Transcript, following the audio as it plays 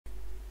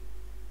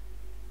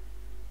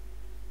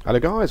Hello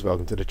guys,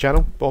 welcome to the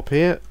channel. Bob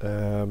here.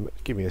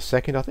 Give me a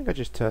second. I think I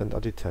did turn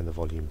the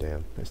volume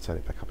down. Let's turn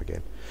it back up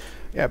again.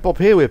 Yeah, Bob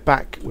here. We're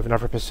back with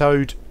another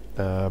episode.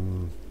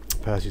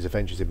 Persie's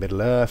Adventures in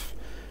Middle Earth.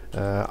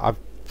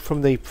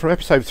 From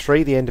episode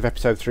 3, the end of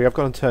episode 3, I've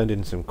gone and turned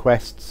in some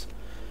quests.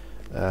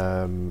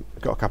 Got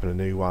a couple of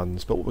new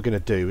ones, but what we're going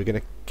to do, we're going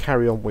to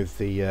carry on with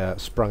the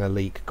Sprung a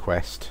Leak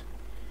quest.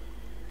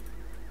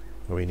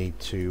 Where we need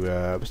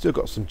to, we've still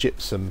got some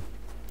gypsum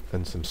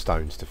and some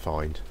stones to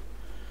find.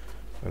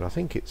 And I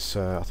think it's,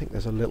 I think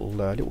there's a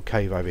little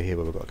cave over here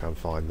where we've got to go and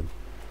find them.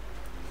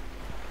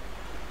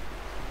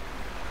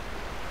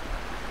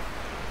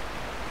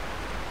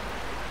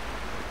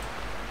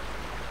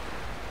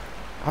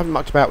 I haven't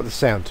mucked about with the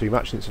sound too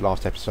much since the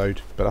last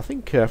episode, but I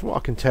think from what I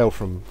can tell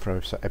from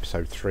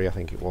episode 3, I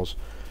think it was,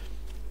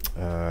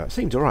 it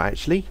seems alright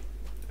actually.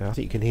 I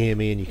think you can hear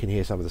me and you can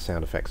hear some of the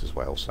sound effects as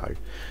well. So,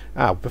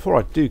 before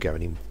I do go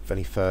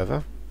any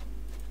further,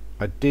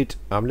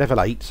 I'm level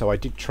 8, so I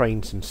did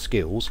train some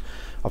skills.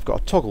 I've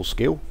got a toggle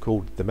skill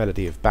called the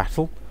Melody of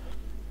Battle,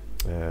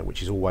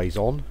 which is always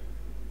on.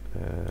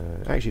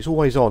 Actually, it's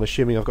always on,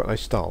 assuming I've got no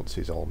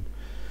stances on.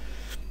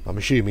 I'm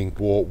assuming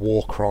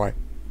War Cry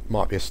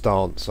might be a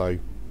stance, so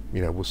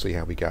you know, we'll see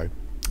how we go.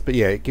 But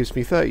yeah, it gives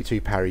me 32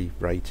 parry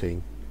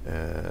rating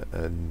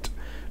and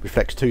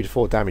reflects 2 to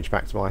 4 damage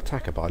back to my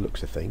attacker by the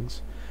looks of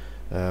things.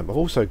 I've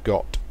also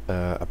got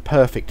a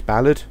perfect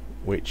ballad,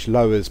 which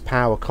lowers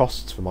power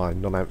costs for my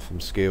non-anthem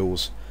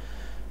skills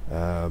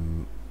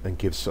and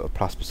gives sort of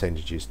plus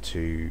percentages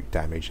to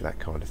damage and that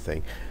kind of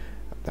thing.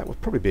 That would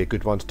probably be a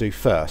good one to do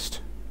first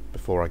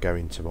before I go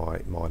into my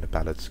minor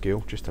ballad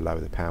skill, just to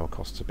lower the power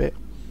costs a bit.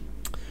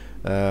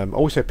 I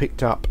also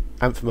picked up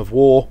Anthem of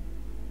War.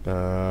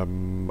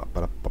 I'm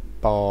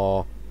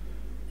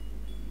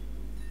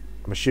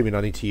assuming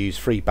I need to use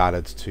 3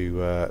 ballads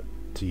to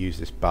use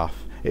this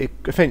buff. It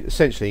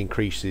essentially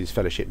increases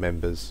Fellowship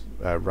members'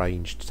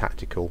 ranged,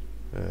 tactical,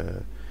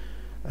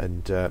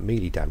 and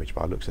melee damage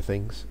by the looks of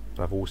things.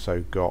 I've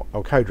also got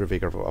Coda of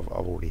Vigor. I've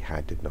already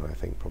had, didn't I? I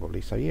think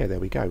probably. So yeah, there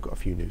we go. Got a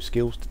few new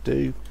skills to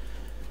do.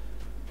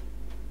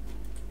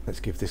 Let's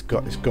give this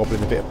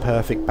goblin a bit of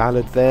perfect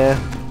ballad there.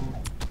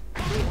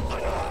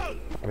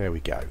 There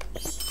we go.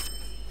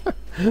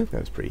 That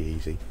was pretty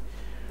easy.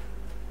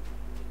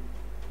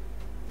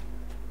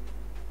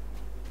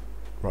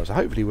 Right, so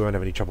hopefully we won't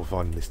have any trouble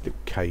finding this little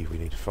cave we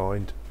need to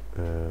find.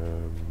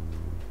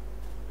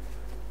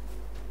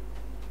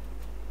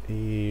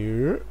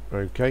 Here.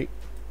 Okay.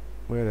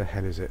 Where the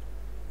hell is it?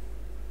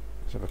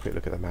 Let's have a quick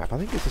look at the map. I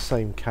think it's the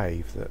same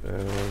cave that...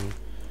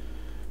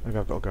 maybe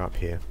I've got to go up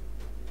here.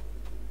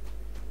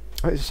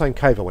 I think it's the same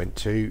cave I went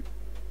to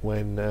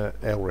when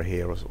Elra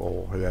here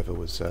or whoever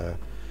was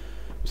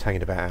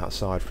hanging about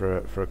outside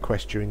for a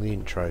quest during the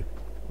intro.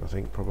 I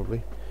think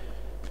probably.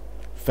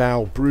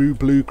 Foul Brew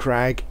Blue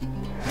Crag.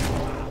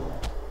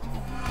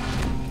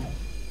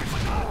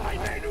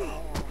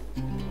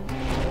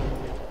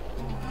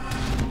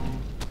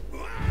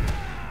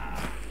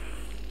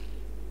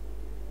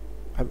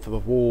 Anthem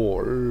of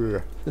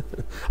War. I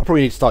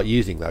probably need to start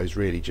using those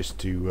really just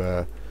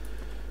to.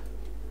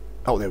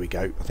 Oh, there we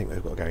go. I think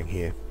they've got going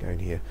here. Going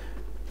here.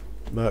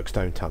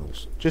 Merkstone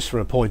tunnels. Just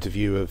from a point of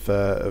view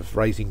of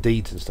raising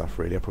deeds and stuff.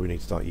 Really, I probably need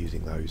to start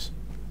using those.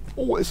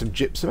 Oh, there's some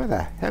gypsum. How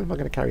the hell am I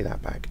going to carry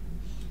that back?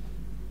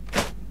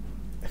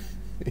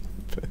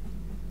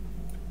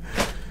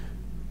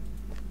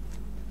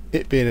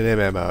 It being an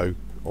MMO,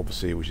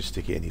 obviously we'll just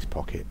stick it in his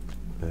pocket.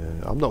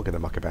 I'm not going to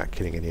muck about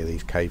killing any of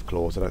these cave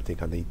claws. I don't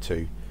think I need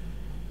to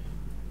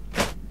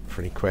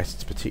for any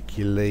quests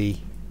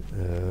particularly.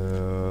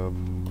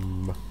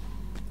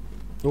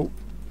 Oh,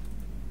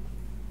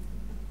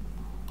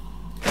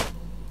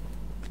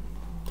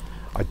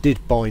 I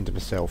did bind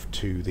myself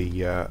to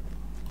the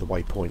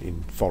waypoint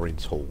in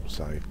Forin's Hall,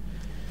 so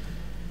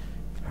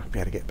I'll be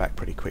able to get back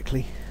pretty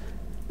quickly.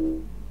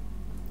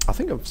 I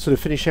think I'm sort of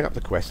finishing up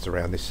the quests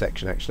around this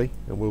section actually,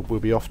 and we'll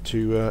be off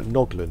to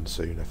Nogland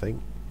soon, I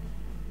think.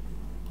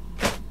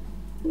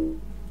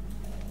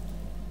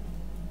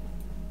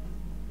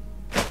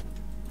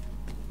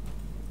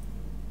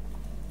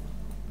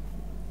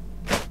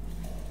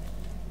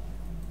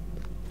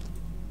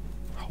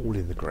 Hole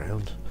in the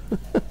ground.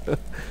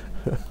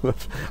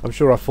 I'm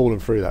sure I've fallen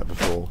through that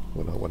before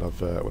when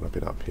I've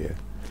been up here.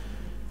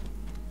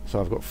 So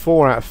I've got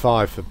 4 out of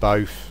 5 for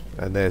both,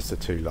 and there's the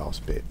 2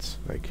 last bits.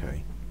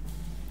 Okay.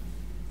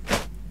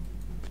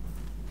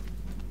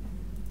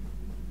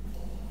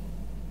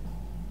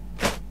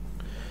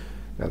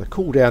 Now the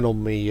cooldown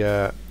on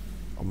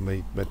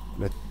my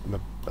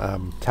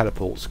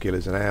teleport skill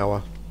is an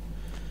hour.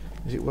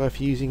 Is it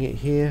worth using it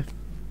here?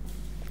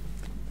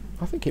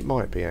 I think it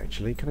might be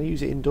actually. Can I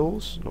use it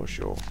indoors? Not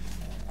sure.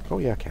 Oh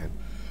yeah, I can.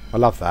 I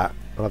love that.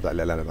 I love that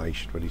little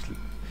animation when he's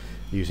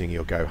using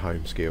your go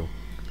home skill.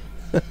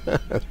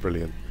 That's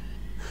brilliant.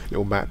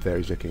 Little map there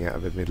he's looking out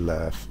of the Middle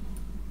Earth.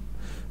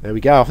 There we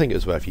go. I think it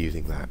was worth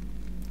using that.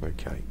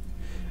 Okay.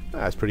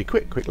 That's pretty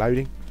quick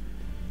loading.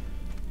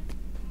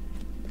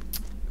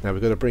 Now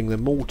we've got to bring the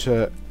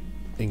mortar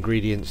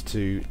ingredients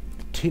to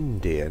tin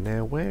deer.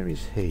 Now, where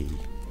is he?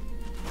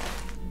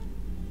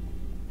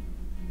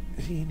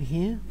 Is he in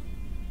here?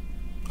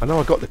 I know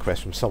I got the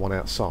quest from someone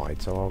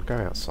outside, so I'll go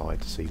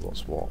outside to see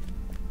what's what.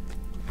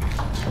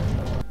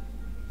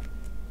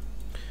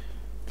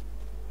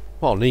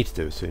 What I'll need to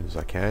do as soon as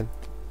I can,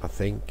 I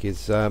think,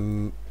 is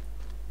go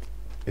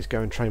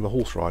and train my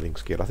horse riding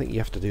skill. I think you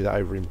have to do that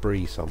over in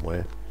Bree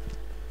somewhere,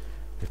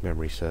 if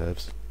memory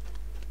serves.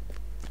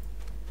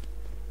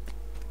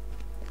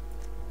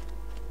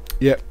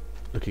 Yep,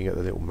 looking at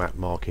the little map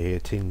marker here,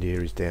 tin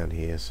deer is down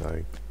here,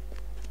 so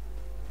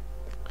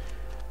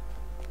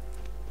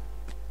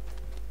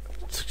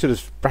sort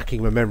of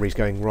racking my memories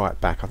going right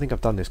back. I think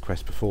I've done this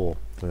quest before,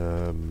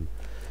 and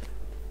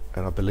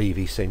I believe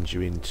he sends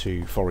you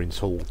into Forin's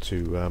Hall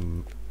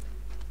to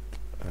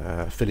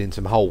fill in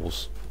some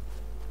holes,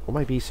 or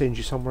maybe he sends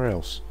you somewhere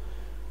else.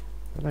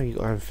 I know you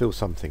got to go and fill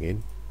something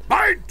in.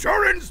 My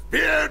Turin's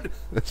beard!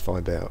 Let's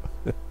find out.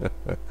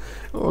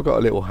 Oh, I've got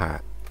a little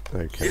hat.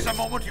 Okay. Is a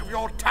moment of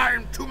your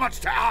time too much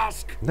to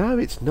ask? No,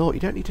 it's not. You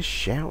don't need to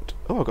shout.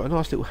 Oh, I've got a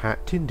nice little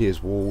hat. Tin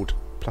deer's ward,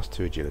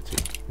 +2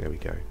 agility. There we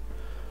go.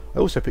 I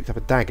also picked up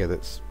a dagger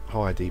that's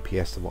higher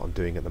DPS than what I'm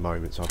doing at the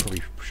moment, so I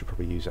should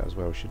probably use that as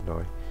well, shouldn't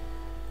I?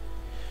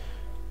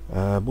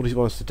 What does he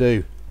want us to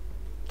do?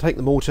 Take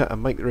the mortar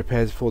and make the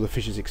repairs before the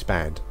fissures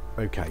expand.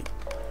 Okay.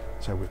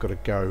 So we've got to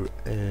go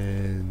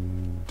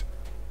and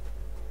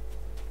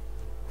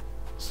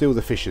seal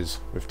the fissures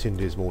with tin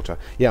deer's mortar.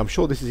 Yeah, I'm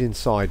sure this is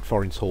inside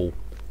Forin's Hall.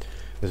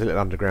 There's a little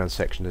underground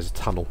section. There's a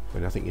tunnel,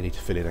 and I think you need to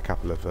fill in a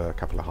couple of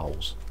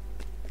holes.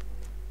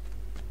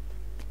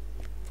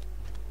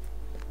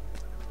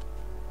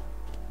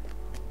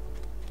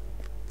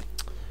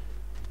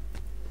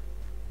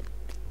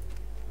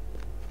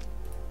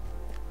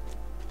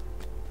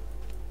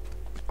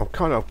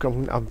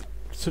 I'm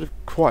sort of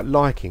quite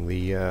liking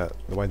the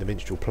way the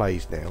minstrel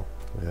plays now.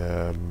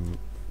 I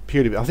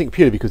think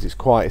purely because it's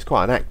quite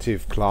an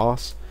active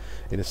class,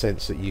 in a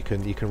sense that you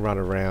can run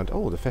around.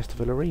 Oh, the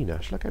festival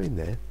arena. Shall I go in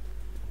there?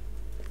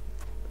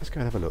 Let's go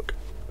and have a look.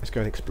 Let's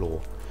go and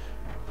explore.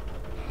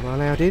 Am I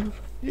allowed in?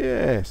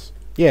 Yes.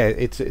 Yeah,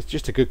 it's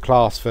just a good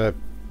class for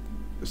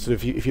sort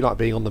of if you like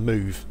being on the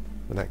move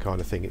and that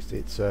kind of thing.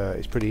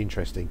 It's pretty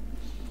interesting.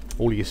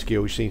 All your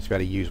skills you seem to be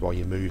able to use while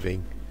you're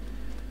moving.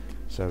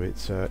 So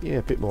it's yeah,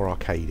 a bit more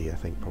arcadey, I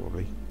think,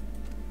 probably.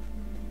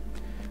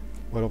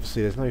 Well,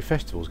 obviously there's no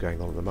festivals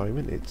going on at the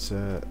moment. It's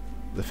the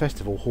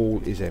festival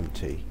hall is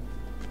empty.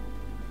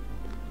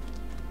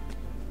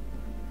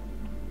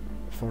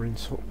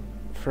 Forin's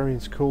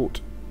Court,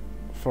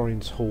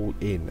 Forin's Hall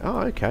Inn.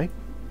 Oh, okay.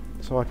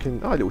 So I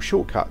can a little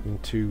shortcut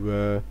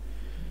into.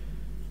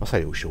 I say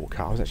little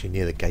shortcut. I was actually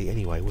near the gate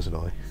anyway, wasn't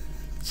I?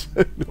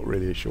 So not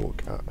really a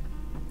shortcut.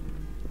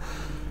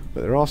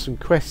 But there are some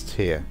quests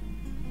here.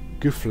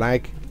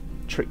 Gooflag,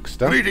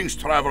 Trickster. Greetings,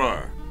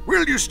 traveller.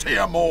 Will you stay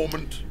a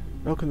moment?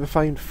 Welcome to the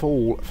famed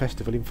fall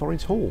festival in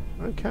Forin's Hall.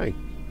 Okay.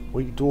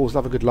 We dwarves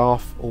love a good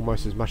laugh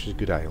almost as much as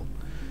good ale.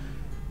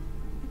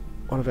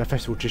 One of our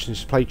festival traditions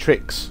is to play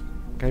tricks.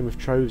 Game of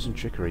troves and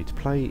trickery. To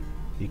play,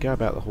 you go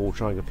about the hall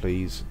trying to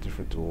please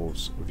different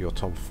dwarves with your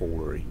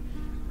tomfoolery.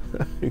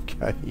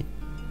 Okay.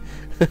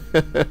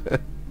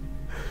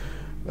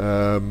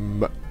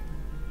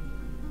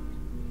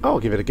 I'll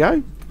give it a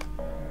go.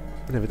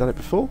 I've never done it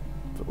before.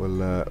 But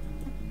we'll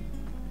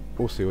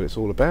see what it's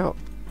all about.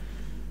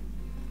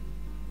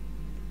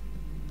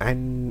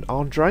 And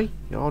Andre,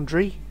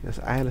 that's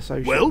Ale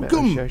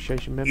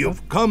Association member.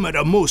 You've come at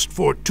a most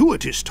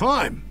fortuitous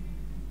time.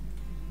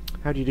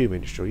 How do you do,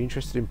 Minstrel? Are you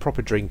interested in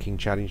proper drinking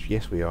challenge?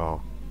 Yes, we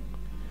are.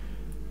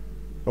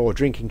 Or a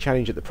drinking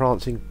challenge at the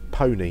Prancing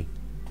Pony.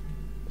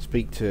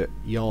 Speak to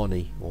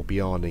Yarny or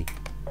Bjarni.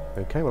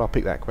 Okay, well I'll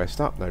pick that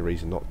quest up. No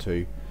reason not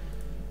to.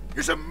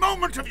 Is a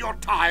moment of your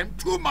time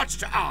too much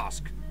to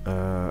ask?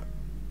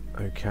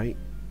 Okay.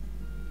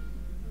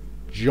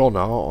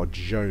 Jonah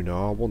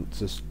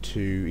wants us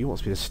to. He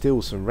wants me to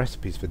steal some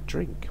recipes for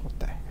drink. What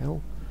the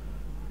hell?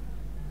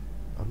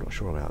 I'm not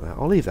sure about that.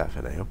 I'll leave that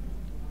for now,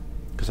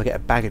 because I get a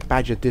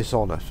badge of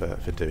dishonour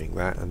for doing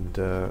that, and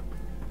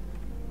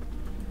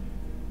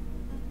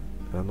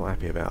I'm not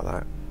happy about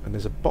that. And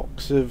there's a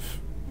box of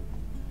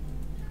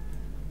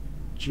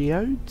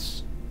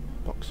geodes.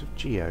 What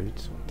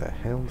the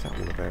hell is that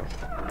all about?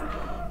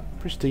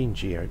 Pristine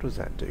geode. What does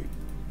that do?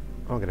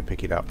 I'm going to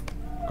pick it up.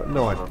 Got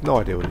no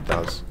idea what it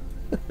does.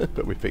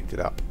 But we picked it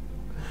up.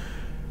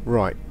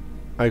 Right.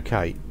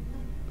 Okay.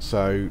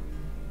 So,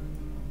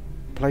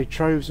 play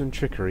troves and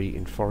trickery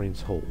in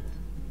Forin's Hall.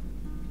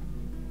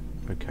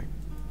 Okay.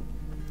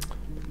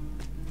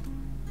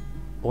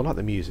 Well, I like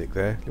the music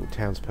there. Little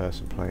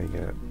townsperson playing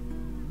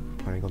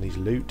on his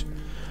lute.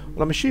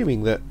 Well, I'm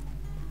assuming that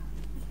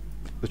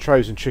the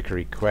troves and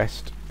trickery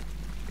quest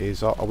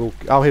is.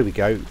 Oh, here we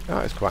go. Oh,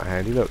 it's quite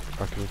handy. Look,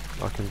 I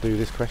can do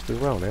this quest as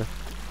well now.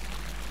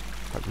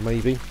 Like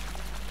maybe.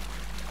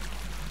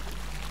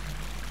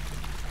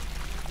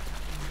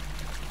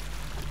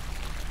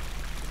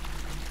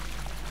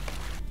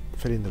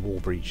 Fill in the wall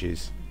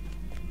breaches.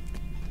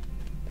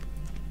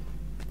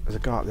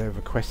 There's a guy up there with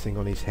a quest thing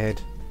on his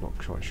head. Not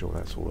quite sure what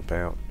that's all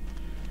about.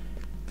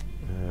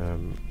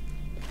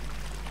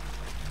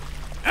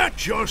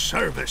 At your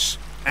service,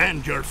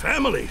 and your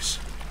families.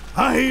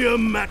 I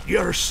am at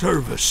your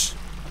service.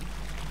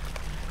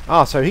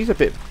 Ah, so he's a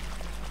bit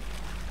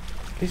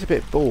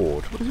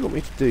bored. What does he want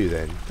me to do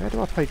then? How do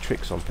I play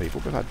tricks on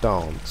people? What about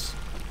dance?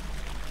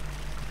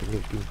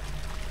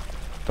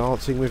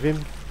 Dancing with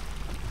him?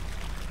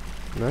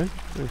 No?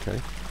 Okay.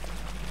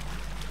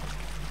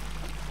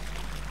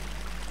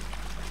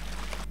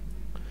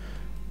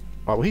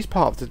 Right, well he's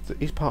part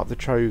of the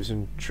troves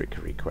and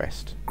trickery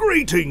quest.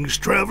 Greetings,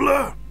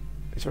 traveller.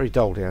 It's very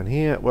dull down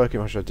here. Working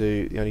what should I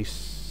do? The only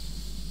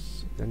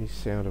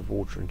sound of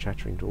water and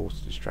chattering dwarfs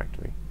to distract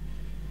me.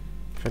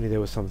 If only there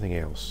was something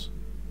else.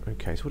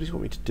 Okay, so what does he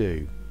want me to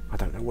do? I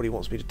don't know what he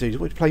wants me to do. Does he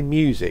want me to play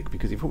music?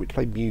 Because if he wants me to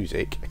play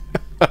music,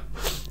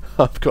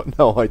 I've got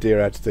no idea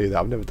how to do that.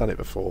 I've never done it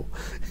before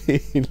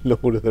in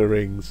Lord of the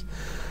Rings.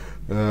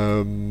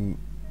 What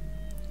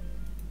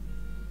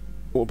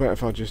about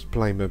if I just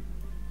play my...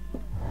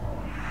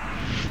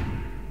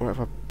 What if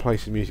I play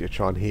some music to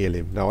try and heal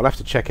him? No, I'll have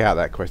to check out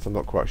that quest. I'm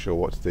not quite sure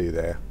what to do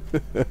there.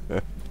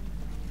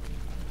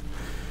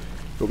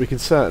 But we can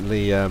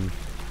certainly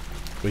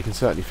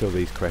fill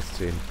these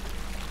quests in.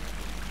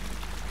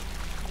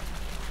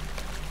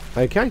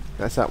 Okay,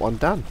 that's that one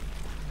done.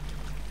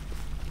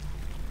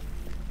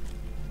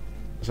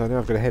 So now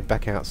I've got to head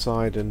back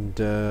outside and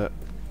talk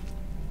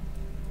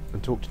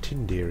to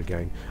Tindir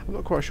again. I'm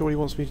not quite sure what he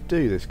wants me to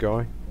do, this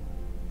guy.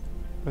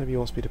 Maybe he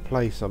wants me to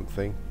play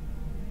something.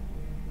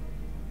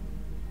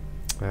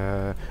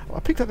 I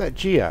picked up that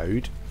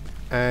geode,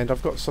 and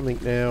I've got something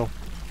now.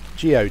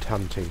 Geode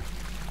hunting.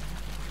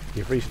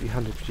 You've recently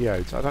hunted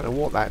geodes. I don't know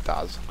what that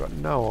does. I've got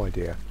no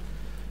idea.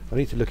 I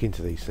need to look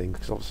into these things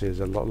because obviously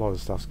there's a lot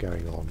of stuff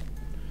going on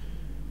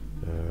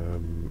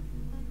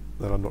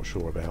that I'm not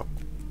sure about.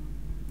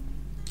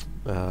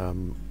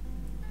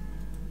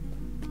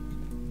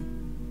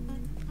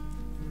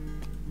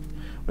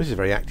 This is a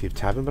very active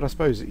tavern, but I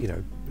suppose, you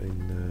know,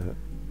 in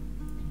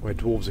where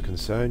dwarves are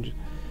concerned,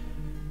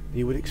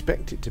 you would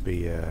expect it to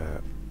be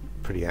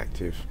pretty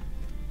active.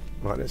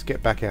 Right, let's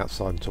get back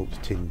outside and talk to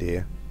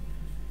Tindir.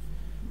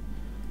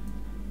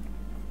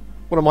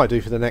 What I might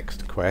do for the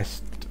next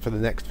quest, for the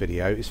next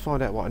video, is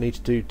find out what I need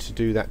to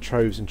do that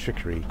troves and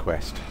trickery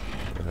quest,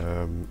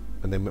 and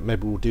then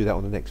maybe we'll do that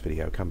on the next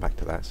video. Come back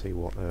to that, see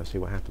what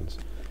happens.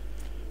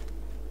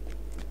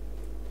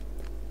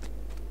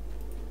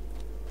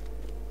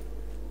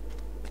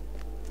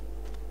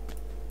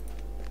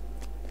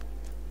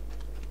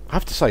 I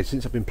have to say,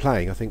 since I've been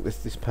playing, I think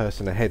this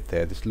person ahead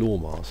there, this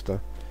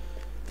Lawmaster,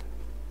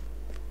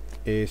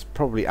 is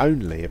probably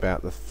only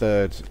about the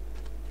third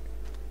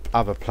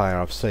other player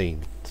I've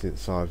seen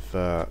since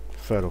third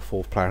or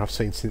fourth player I've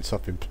seen since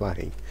I've been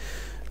playing.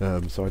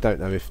 So I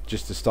don't know if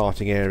just the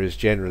starting areas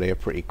generally are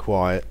pretty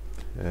quiet.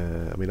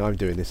 I mean, I'm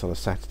doing this on a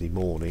Saturday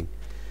morning,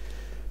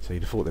 so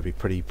you'd have thought they'd be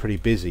pretty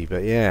busy.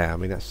 But yeah, I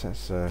mean that's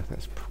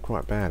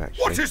quite bad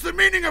actually. What is the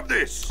meaning of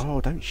this?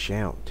 Oh, don't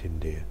shout,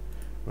 Tindir.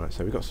 Right,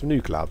 so we've got some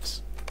new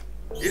gloves.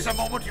 Is a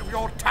moment of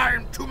your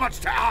time too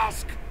much to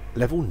ask?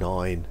 Level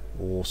 9,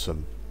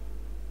 awesome.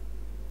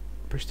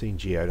 Pristine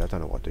geode, I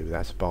don't know what to do with that.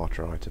 It's a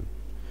barter item.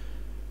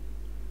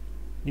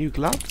 New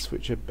gloves,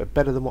 which are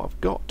better than what I've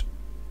got.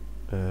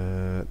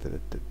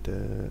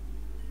 Okay,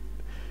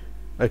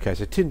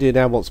 so Tindir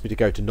now wants me to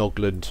go to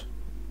Nogland.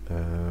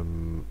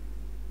 But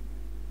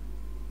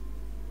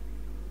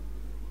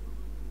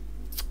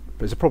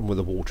there's a problem with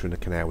the water in the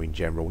canal in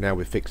general. Now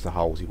we've fixed the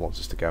holes, he wants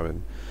us to go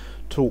and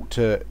talk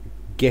to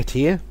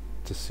Getir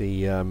to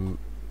see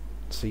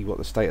what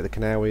the state of the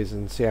canal is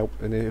and see how,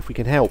 and if we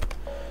can help.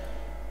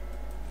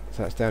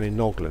 So that's down in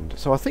Nogland.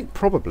 So I think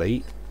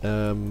probably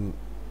let's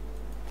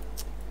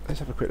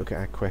have a quick look at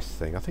our quest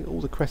thing. I think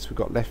all the quests we've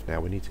got left now,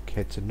 we need to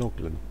head to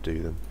Nogland to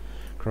do them.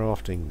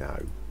 Crafting,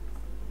 no.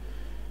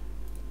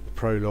 The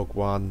prologue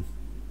one.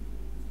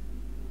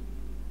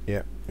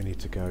 Yep, we need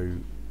to go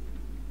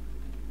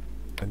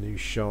a new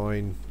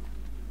shine,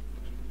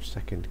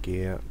 second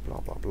gear, blah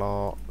blah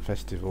blah,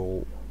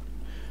 festival.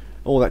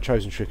 All that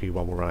chosen trickery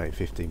one will run in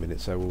 15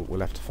 minutes, so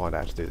we'll have to find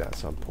out how to do that at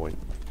some point.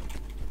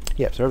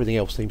 Yep, so everything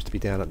else seems to be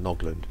down at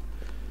Nogland.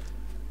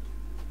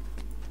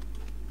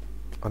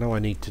 I know I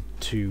need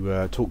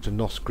to talk to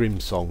Nos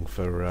Grimsong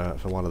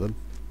for one of them.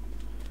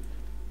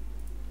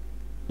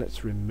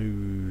 Let's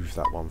remove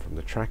that one from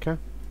the tracker.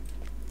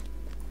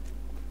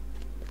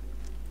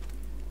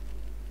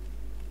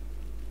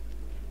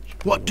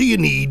 What do you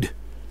need?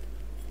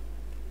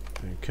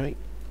 Okay.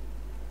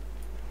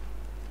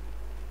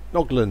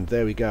 Nogland,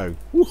 there we go.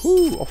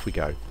 Woohoo! Off we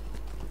go.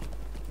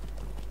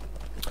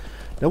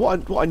 Now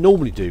what I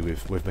normally do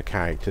with my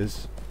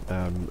characters,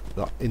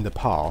 like in the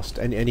past,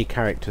 any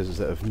characters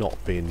that have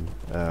not been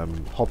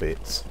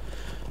hobbits,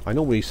 I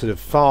normally sort of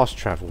fast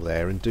travel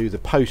there and do the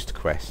post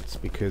quests,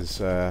 because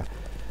the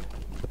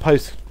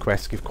post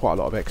quests give quite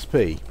a lot of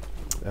XP,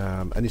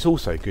 and it's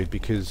also good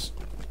because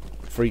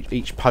for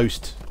each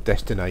post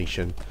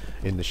destination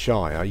in the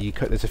Shire,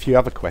 there's a few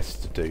other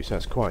quests to do, so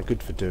it's quite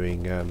good for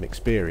doing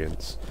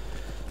experience.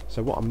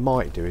 So what I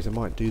might do is I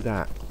might do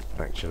that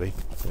actually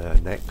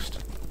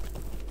next.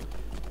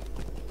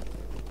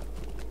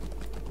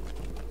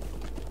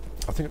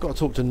 I think I've got to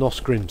talk to Nos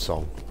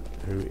Grimsong,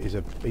 who is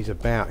he's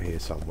about here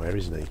somewhere,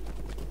 isn't he?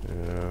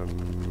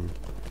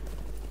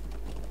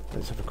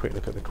 Let's have a quick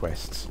look at the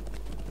quests.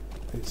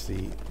 It's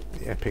the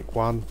epic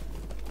one.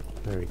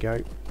 There we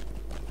go.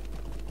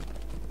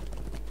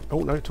 Oh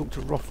no, talk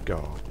to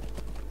Hrothgar.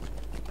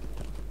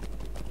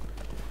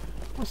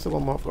 What's the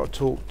one where I've got to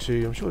talk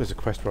to? I'm sure there's a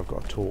quest where I've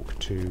got to talk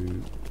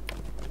to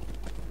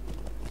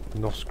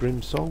Nos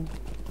Grimsong.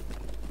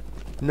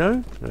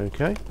 No?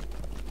 Okay.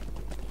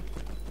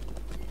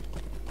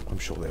 I'm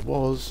sure there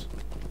was.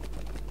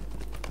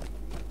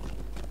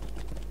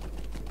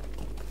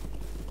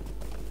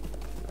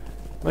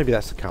 Maybe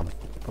that's to come.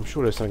 I'm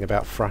sure there's something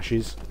about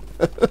thrushes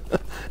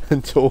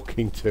and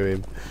talking to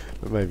him,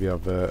 but maybe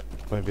I've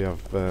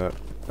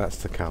that's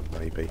to come.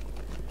 Maybe.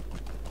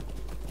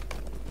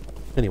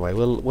 Anyway,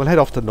 we'll head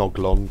off to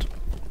Noglond.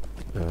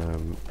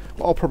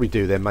 What I'll probably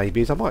do then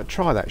maybe is I might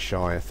try that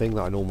Shire thing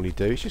that I normally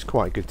do. It's just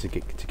quite good to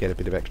get a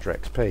bit of extra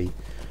XP,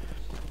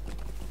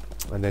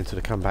 and then sort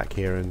of come back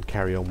here and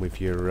carry on with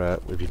your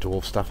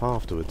dwarf stuff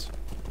afterwards.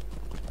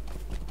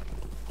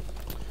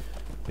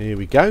 Here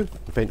we go,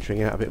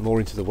 venturing out a bit more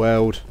into the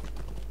world.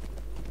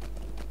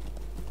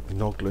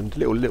 Nogland,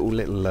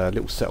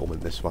 little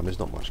settlement. This one, there's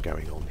not much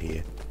going on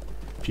here.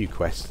 A few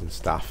quests and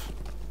stuff.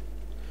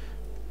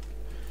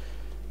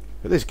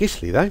 But there's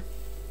Gisli though.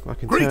 I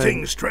can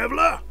Greetings,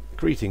 traveller.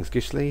 Greetings,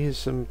 Gisli. Here's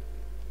some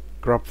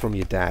grub from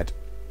your dad.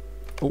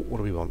 Oh, what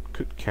do we want?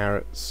 Cooked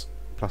carrots,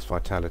 plus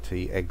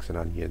vitality, eggs and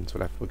onions.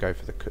 We'll go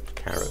for the cooked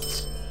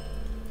carrots.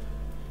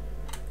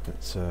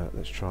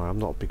 Let's try. I'm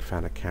not a big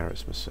fan of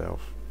carrots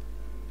myself,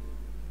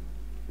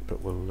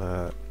 but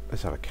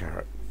let's have a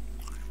carrot.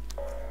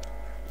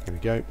 Here we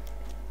go.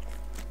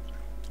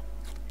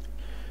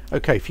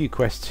 Okay, a few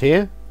quests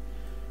here.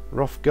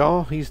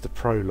 Hrothgar, he's the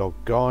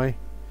prologue guy.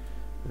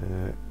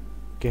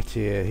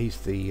 Getir, he's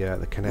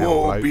the canal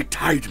Woe bloke.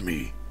 betide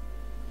me.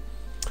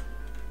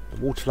 The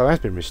water flow has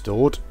been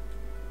restored.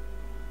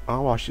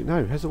 Oh, I should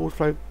know. Has the water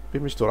flow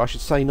been restored? I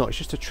should say not. It's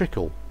just a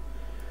trickle.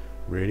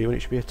 Really, when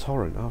it should be a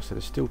torrent. Oh, so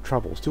there's still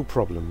trouble, still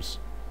problems.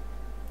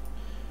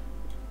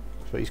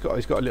 But he's got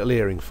a little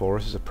earring for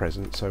us as a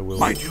present, so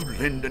Might you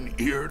lend an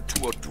ear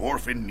to a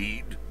dwarf in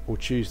need? We'll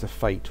choose the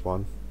fate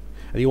one.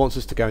 And he wants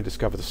us to go and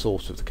discover the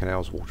source of the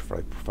canal's water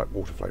flow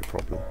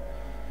problem.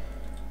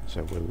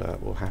 So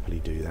we'll happily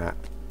do that.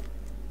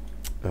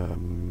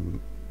 And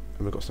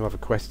we've got some other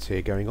quests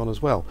here going on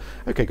as well.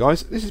 Okay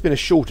guys, this has been a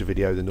shorter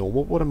video than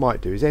normal. What I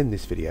might do is end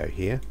this video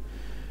here,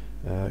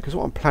 because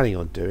what I'm planning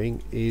on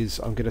doing is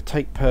I'm going to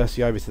take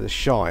Persie over to the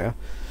Shire.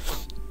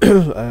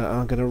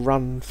 I'm going to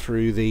run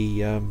through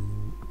the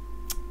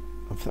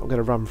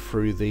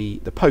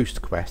the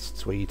post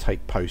quests, where you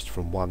take post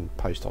from one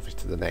post office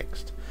to the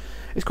next.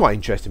 It's quite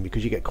interesting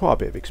because you get quite a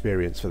bit of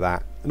experience for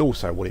that, and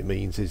also what it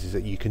means is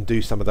that you can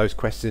do some of those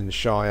quests in the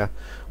Shire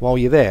while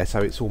you're there, so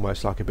it's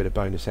almost like a bit of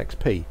bonus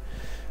XP.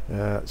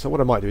 So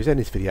what I might do is end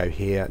this video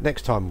here.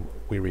 Next time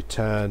we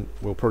return,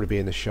 we'll probably be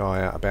in the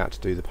Shire about to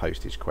do the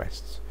postage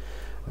quests.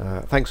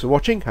 Thanks for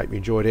watching, hope you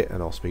enjoyed it,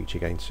 and I'll speak to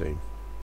you again soon.